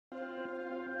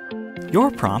Your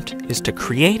prompt is to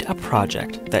create a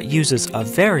project that uses a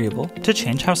variable to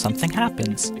change how something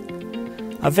happens.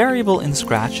 A variable in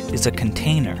Scratch is a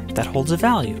container that holds a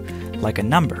value, like a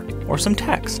number or some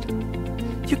text.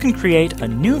 You can create a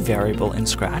new variable in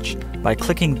Scratch by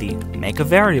clicking the Make a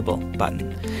Variable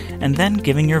button and then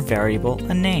giving your variable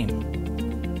a name.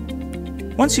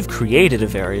 Once you've created a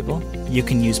variable, you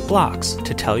can use blocks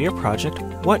to tell your project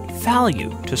what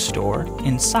value to store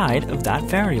inside of that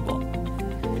variable.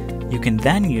 You can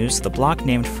then use the block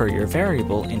named for your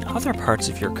variable in other parts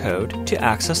of your code to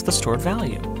access the stored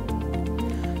value.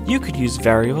 You could use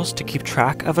variables to keep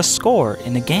track of a score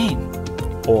in a game,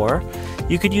 or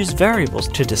you could use variables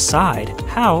to decide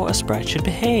how a sprite should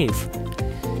behave.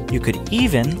 You could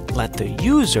even let the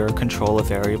user control a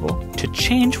variable to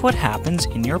change what happens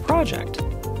in your project.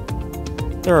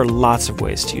 There are lots of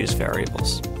ways to use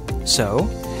variables, so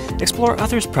explore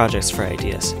others' projects for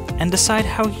ideas and decide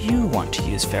how you want to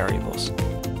use variables.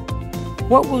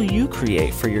 What will you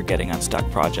create for your Getting Unstuck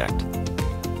project?